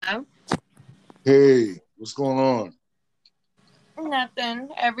Hello? Hey, what's going on? Nothing.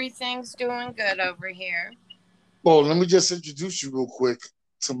 Everything's doing good over here. Well, let me just introduce you real quick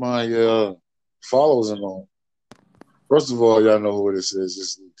to my followers and all. First of all, y'all know who this is.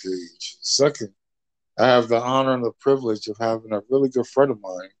 It's Luke Cage. Second, I have the honor and the privilege of having a really good friend of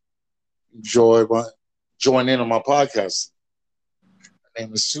mine join in on my podcast. Her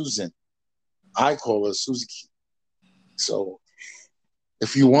name is Susan. I call her Susie Q. So,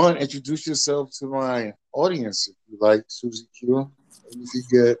 if you want, introduce yourself to my audience. If you like Susie Q, maybe if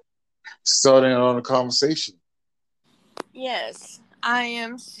you get started on a conversation. Yes, I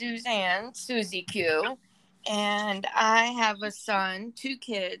am Suzanne, Susie Q, and I have a son, two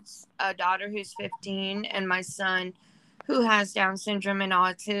kids, a daughter who's 15, and my son who has Down syndrome and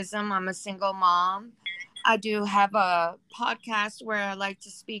autism. I'm a single mom. I do have a podcast where I like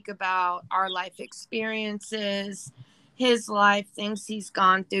to speak about our life experiences, his life, things he's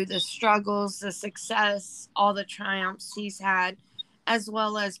gone through, the struggles, the success, all the triumphs he's had, as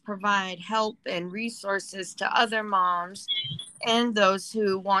well as provide help and resources to other moms and those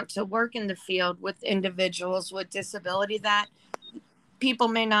who want to work in the field with individuals with disability that people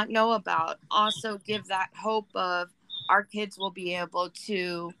may not know about. Also, give that hope of our kids will be able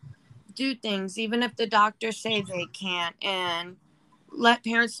to do things even if the doctors say they can't, and let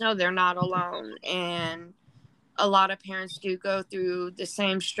parents know they're not alone. And a lot of parents do go through the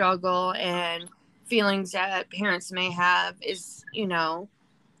same struggle, and feelings that parents may have is,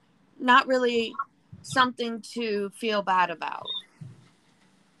 not really something to feel bad about.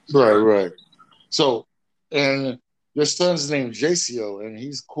 Right, right. So, and your son's named JCO, and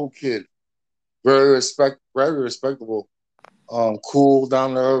he's a cool kid, very respectable, cool,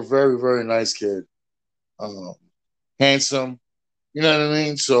 down to earth, very, very nice kid, um, handsome. You know what I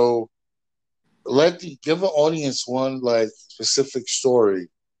mean? So, give an audience one like specific story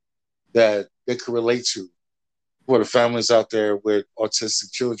that they could relate to for the families out there with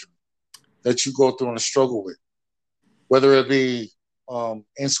autistic children that you go through and struggle with, whether it be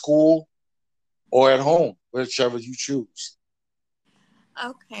in school or at home, whichever you choose.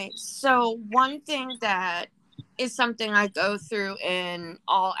 Okay, so one thing that is something I go through in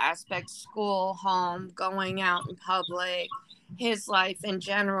all aspects, school, home, going out in public, his life in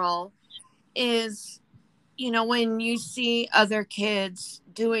general, is, when you see other kids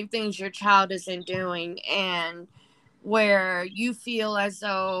doing things your child isn't doing, and where you feel as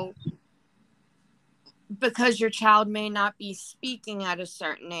though because your child may not be speaking at a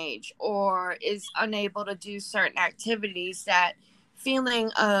certain age or is unable to do certain activities, that feeling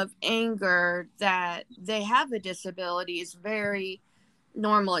of anger that they have a disability is very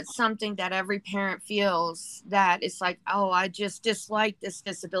normal. It's something that every parent feels, that it's like, oh, I just dislike this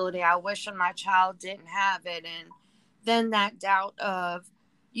disability, I wish my child didn't have it. And then that doubt of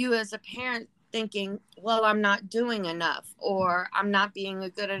you as a parent thinking, well, I'm not doing enough, or I'm not being a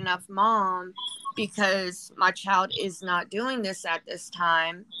good enough mom because my child is not doing this at this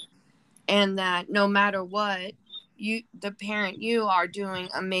time. And that no matter what, you, the parent, you are doing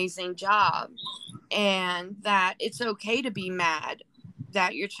amazing job, and that it's okay to be mad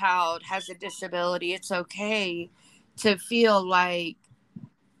that your child has a disability. It's okay to feel like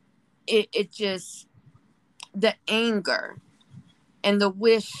it just, the anger and the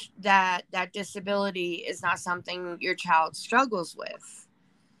wish that that disability is not something your child struggles with.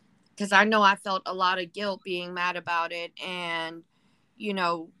 Because I know I felt a lot of guilt being mad about it, and, you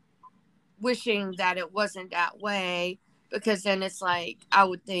know, wishing that it wasn't that way. Because then it's like, I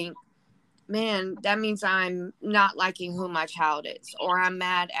would think, man, that means I'm not liking who my child is, or I'm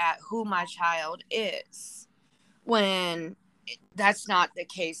mad at who my child is, when that's not the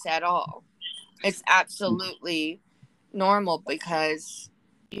case at all. It's absolutely normal because,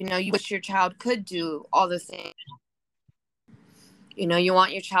 you wish your child could do all the things. You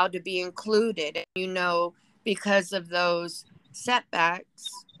want your child to be included, and because of those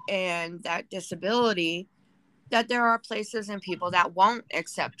setbacks and that disability, that there are places and people that won't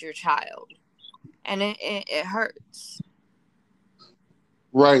accept your child, and it hurts.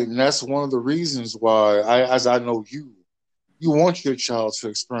 Right, and that's one of the reasons why as I know you want your child to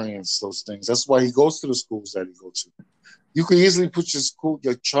experience those things. That's why he goes to the schools that he goes to. You could easily put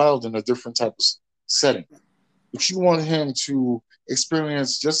your child in a different type of setting, but you want him to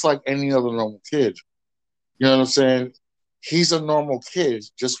experience just like any other normal kid. You know what I'm saying? He's a normal kid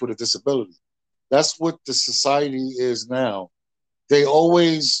just with a disability. That's what the society is now. They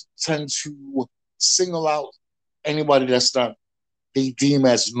always tend to single out anybody that's not they deem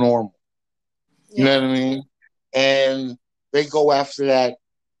as normal. You know Yeah. what I mean? And they go after that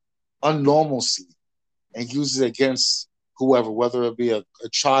unnormalcy and use it against whoever, whether it be a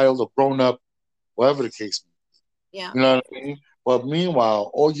child, a grown up, whatever the case may Yeah. be. You know what I mean? But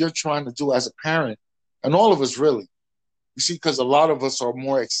meanwhile, all you're trying to do as a parent, and all of us really, you see, because a lot of us are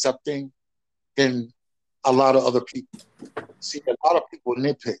more accepting than a lot of other people. See, a lot of people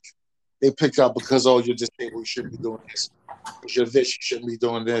nitpick. They pick up because, oh, you're disabled, you shouldn't be doing this. Because you're this, you shouldn't be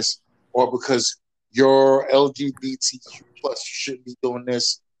doing this. Or because you're LGBTQ plus, you shouldn't be doing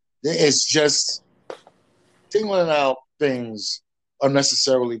this. It's just singling out things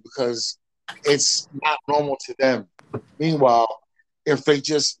unnecessarily because it's not normal to them. Meanwhile, if they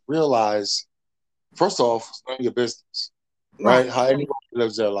just realize, first off, it's none of your business, right? Right. How anybody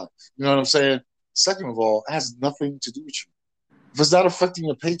lives their life. You know what I'm saying? Second of all, it has nothing to do with you. If it's not affecting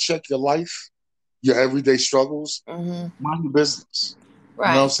your paycheck, your life, your everyday struggles, Mm-hmm. mind your business. You know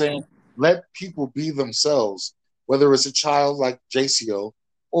what I'm Right. saying? Let people be themselves, whether it's a child like JCO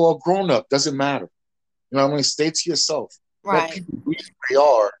or a grown up, doesn't matter. You know what I mean? Stay to yourself. Let Right. people be who they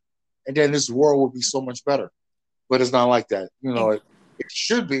are, and then this world will be so much better. But it's not like that. You know, Ex- it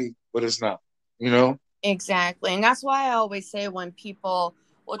should be, but it's not. You know? Exactly. And that's why I always say when people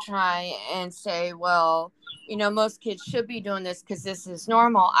will try and say, well, most kids should be doing this because this is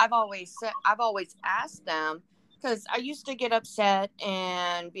normal. I've always asked them because I used to get upset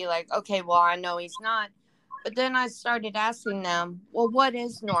and be like, okay, well, I know he's not. But then I started asking them, well, what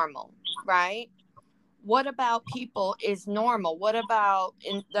is normal? Right? What about people is normal? What about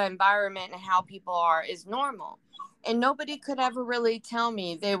in the environment and how people are is normal? And nobody could ever really tell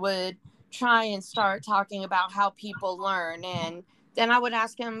me. They would try and start talking about how people learn. And then I would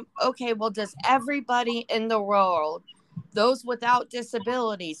ask him, okay, well, does everybody in the world, those without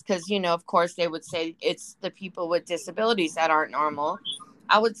disabilities, because, of course, they would say it's the people with disabilities that aren't normal.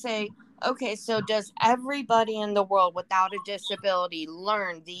 I would say, okay, so does everybody in the world without a disability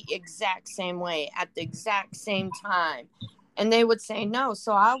learn the exact same way at the exact same time? And they would say no.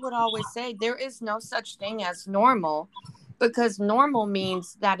 So I would always say there is no such thing as normal because normal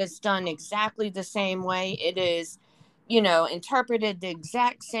means that it's done exactly the same way. It is, interpreted the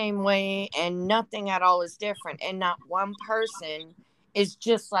exact same way and nothing at all is different. And not one person is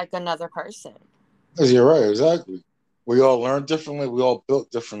just like another person. You're right, exactly. We all learn differently. We all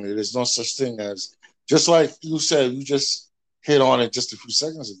built differently. There's no such thing as, just like you said, you just hit on it just a few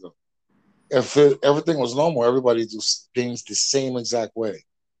seconds ago. If everything was normal, everybody do things the same exact way.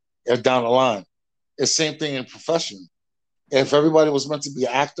 If down the line, it's same thing in profession. If everybody was meant to be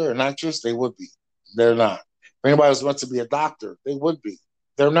an actor, an actress, they would be. They're not. If anybody was meant to be a doctor, they would be.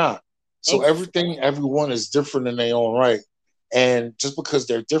 They're not. So Ex- everything, everyone is different in their own right. And just because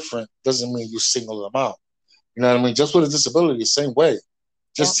they're different doesn't mean you single them out. You know what I mean? Just with a disability, same way. yep.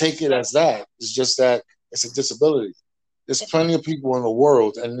 Just take it as that. It's just that it's a disability. There's plenty of people in the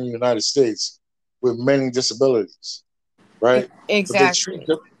world and in the United States with many disabilities, right? But Exactly.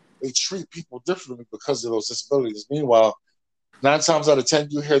 they treat people differently because of those disabilities. Meanwhile, 9 times out of 10,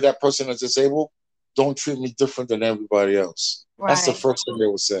 you hear that person is disabled. Don't treat me different than everybody else. That's the Right. first thing they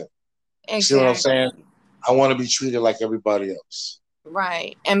would say. You see what I'm saying? Exactly. I want to be treated like everybody else.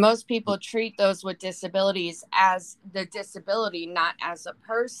 Right. And most people treat those with disabilities as the disability, not as a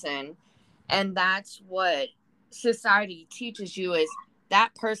person. And that's what society teaches you is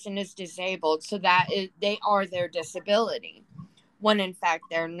that person is disabled, so they are their disability, when in fact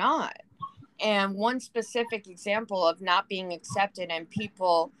they're not. And one specific example of not being accepted and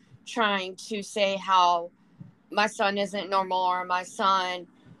people trying to say how my son isn't normal or my son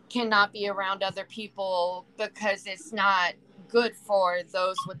cannot be around other people because it's not good for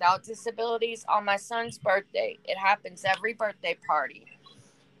those without disabilities. On my son's birthday, it happens every birthday party,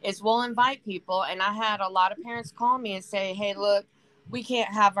 is we'll invite people, and I had a lot of parents call me and say, hey, look, we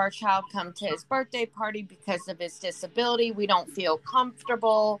can't have our child come to his birthday party because of his disability. We don't feel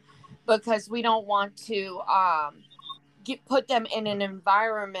comfortable because we don't want to put them in an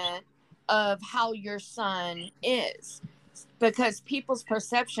environment of how your son is, because people's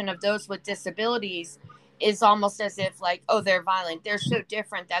perception of those with disabilities is almost as if like, oh, they're violent, they're so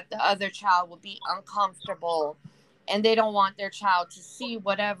different that the other child will be uncomfortable and they don't want their child to see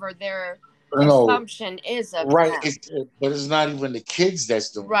whatever their No, assumption is of right. them. But it's not even the kids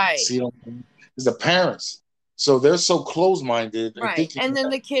that's doing it. Right. See, it's the parents. So they're so close minded and Right. thinking And then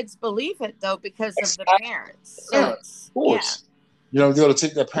that the kids believe it though because of the exactly parents. the So parents, it's, of yeah. course. They're going to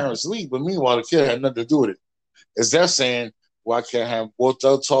take their parents' lead. But meanwhile, the kid had nothing to do with it. Is they're saying, well, I can't have, well,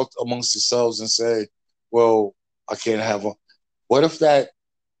 they'll talk amongst themselves and say, well, I can't have a, what if that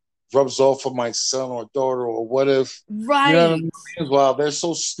rubs off on my son or daughter? Or what if, you know what I Right. mean? Meanwhile, they're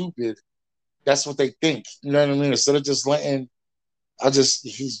so stupid. That's what they think. You know what I mean? Instead of just letting,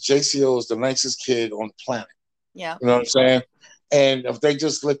 he's JCO is the nicest kid on the planet. Yeah. You know what I'm saying? And if they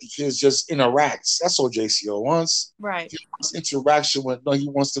just let the kids just interact, that's all JCO wants. Right. He wants interaction with, no, he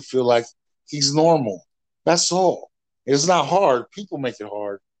wants to feel like he's normal. That's all. It's not hard. People make it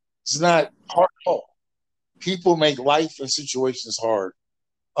hard. It's not hard at all. People make life and situations hard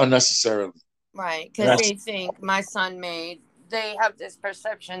unnecessarily. Right, And because that's they think they have this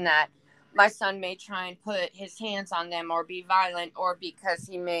perception that my son may try and put his hands on them or be violent, or because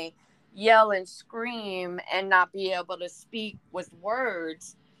he may yell and scream and not be able to speak with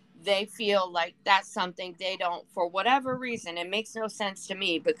words, they feel like that's something they don't, for whatever reason. It makes no sense to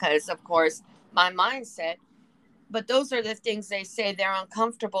me because, of course, my mindset, but those are the things they say they're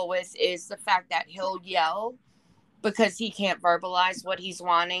uncomfortable with, is the fact that he'll yell because he can't verbalize what he's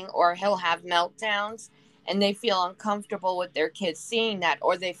wanting, or he'll have meltdowns, and they feel uncomfortable with their kids seeing that,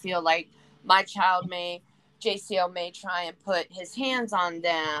 or they feel like my child may, JCO may try and put his hands on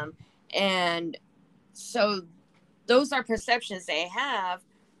them. And so those are perceptions they have.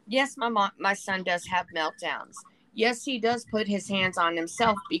 Yes, my son does have meltdowns. Yes, he does put his hands on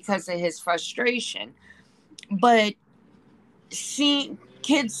himself because of his frustration. But seeing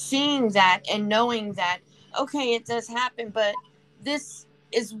kids seeing that and knowing that, okay, it does happen, but this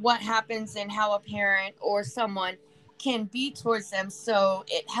is what happens and how a parent or someone can be towards them, so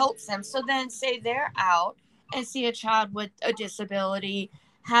it helps them. So then say they're out and see a child with a disability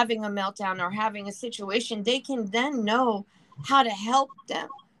having a meltdown or having a situation, they can then know how to help them,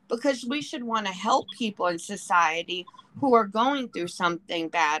 because we should want to help people in society who are going through something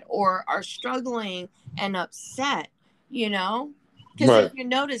bad or are struggling and upset, you know? Because if right. you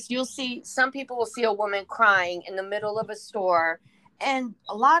notice, you'll see some people will see a woman crying in the middle of a store, and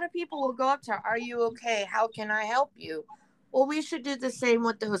a lot of people will go up to her, "Are you okay? How can I help you?" Well, we should do the same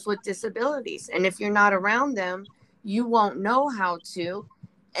with those with disabilities. And if you're not around them, you won't know how to.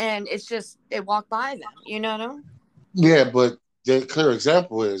 And it's just, they walk by them, you know? Yeah, but the clear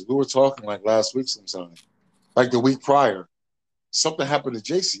example is we were talking like last week sometime, like the week prior. Something happened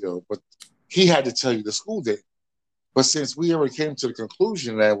to JCO, but he had to tell you the school did. But since we already came to the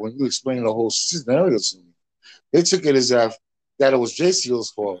conclusion that when you explained the whole scenario to me, they took it as if that it was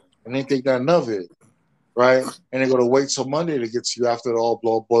JCO's fault, and they think none of it, right? And they're gonna wait till Monday to get to you after it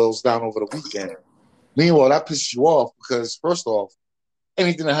all boils down over the weekend. Meanwhile, that pisses you off because first off,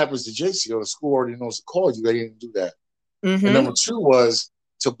 anything that happens to JCO, the school already knows to call you. They didn't do that. And Mm-hmm. number two was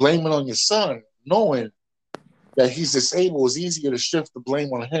to blame it on your son, knowing that he's disabled. It's easier to shift the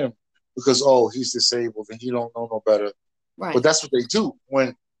blame on him because he's disabled and he don't know no better. But Right. that's what they do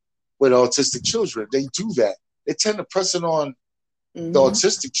when with autistic children. They do that. They tend to press it on the Mm-hmm.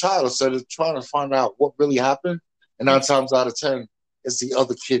 autistic child instead of trying to find out what really happened. And nine times out of 10, it's the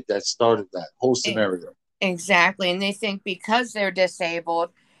other kid that started that whole scenario. Exactly. And they think because they're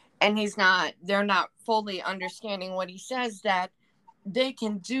disabled and they're not fully understanding what he says, that they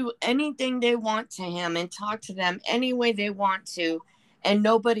can do anything they want to him and talk to them any way they want to, and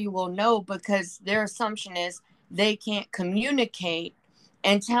nobody will know, because their assumption is they can't communicate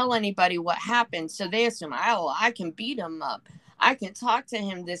and tell anybody what happened. So they assume, oh, I can beat him up. I can talk to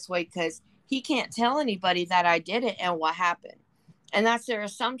him this way because he can't tell anybody that I did it and what happened. And that's their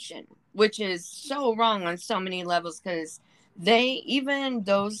assumption, which is so wrong on so many levels, because even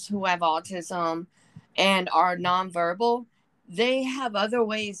those who have autism and are nonverbal, they have other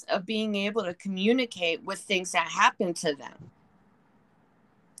ways of being able to communicate with things that happen to them.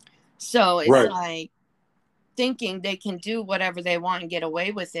 So it's Right. like thinking they can do whatever they want and get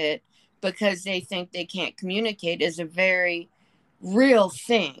away with it because they think they can't communicate is a very real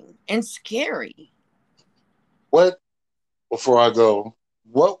thing and scary. What, before I go,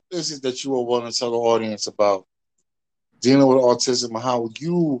 what is it that you will want to tell the audience about dealing with autism and how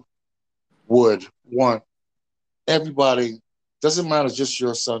you would want everybody, doesn't matter just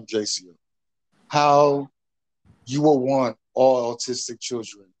your son, JCO, how you will want all autistic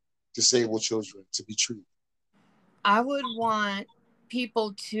children, disabled children to be treated? I would want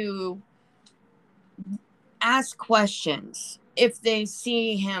people to ask questions. If they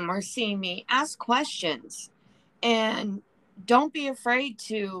see him or see me, ask questions, and don't be afraid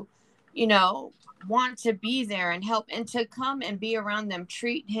to, you know, want to be there and help and to come and be around them.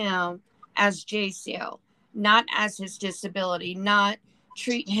 Treat him as JCL, not as his disability, not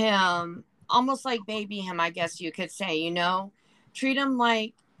treat him almost like baby him, I guess you could say, treat him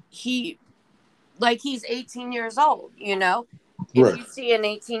he he's 18 years old, if Right. you see an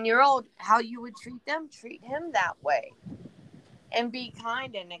 18-year-old, how you would treat them, treat him that way, and be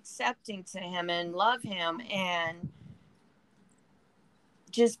kind and accepting to him and love him and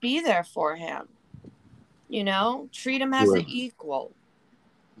just be there for him, treat him as an Right. equal.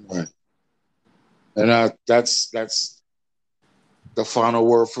 Right. And that's the final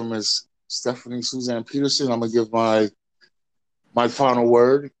word from Miss Stephanie Suzanne Peterson. I'm gonna give my final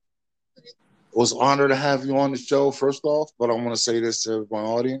word. It was an honor to have you on the show, first off, but I want to say this to my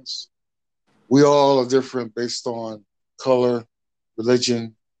audience. We all are different based on color,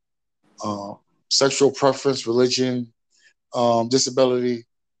 religion, um, sexual preference, religion, disability.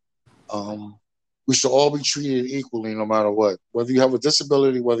 Um, we should all be treated equally no matter what. Whether you have a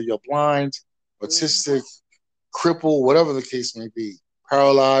disability, whether you're blind, Mhm. autistic, crippled, whatever the case may be,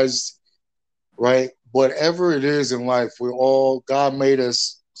 paralyzed, right? Whatever it is in life, we're all, God made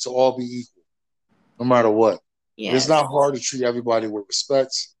us to all be equal, no matter what. And it's not Yes. hard to treat everybody with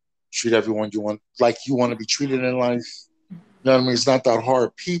respect, treat everyone you want like you want to be treated in life. You know what I mean? It's not that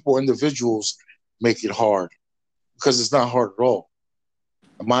hard. People, individuals make it hard because it's not hard at all.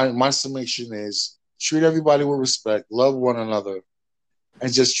 My summation is treat everybody with respect, love one another,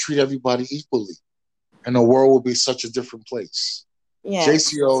 and just treat everybody equally. And the world will be such a different place. Yes.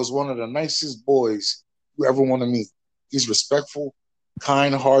 JCO is one of the nicest boys you ever want to meet. He's respectful,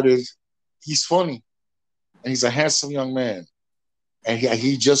 kind hearted, he's funny, and he's a handsome young man. And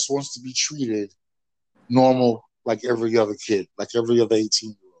he just wants to be treated normal like every other kid, like every other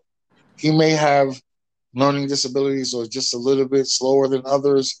 18-year-old. He may have learning disabilities or just a little bit slower than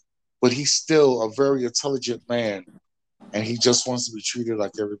others, but he's still a very intelligent man and he just wants to be treated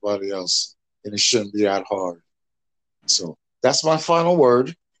like everybody else. And it shouldn't be that hard. So that's my final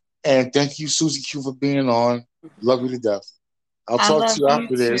word. And thank you, Susie Q, for being on. Love you to death. I'll I talk to love you you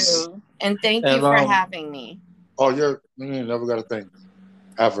after this. too. And thank you And for having me. oh, you ain't never got to thank me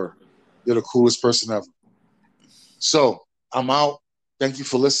ever. You're the coolest person ever. So I'm out. Thank you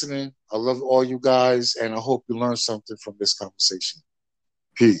for listening. I love all you guys, and I hope you learned something from this conversation.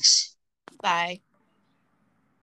 Peace. Bye.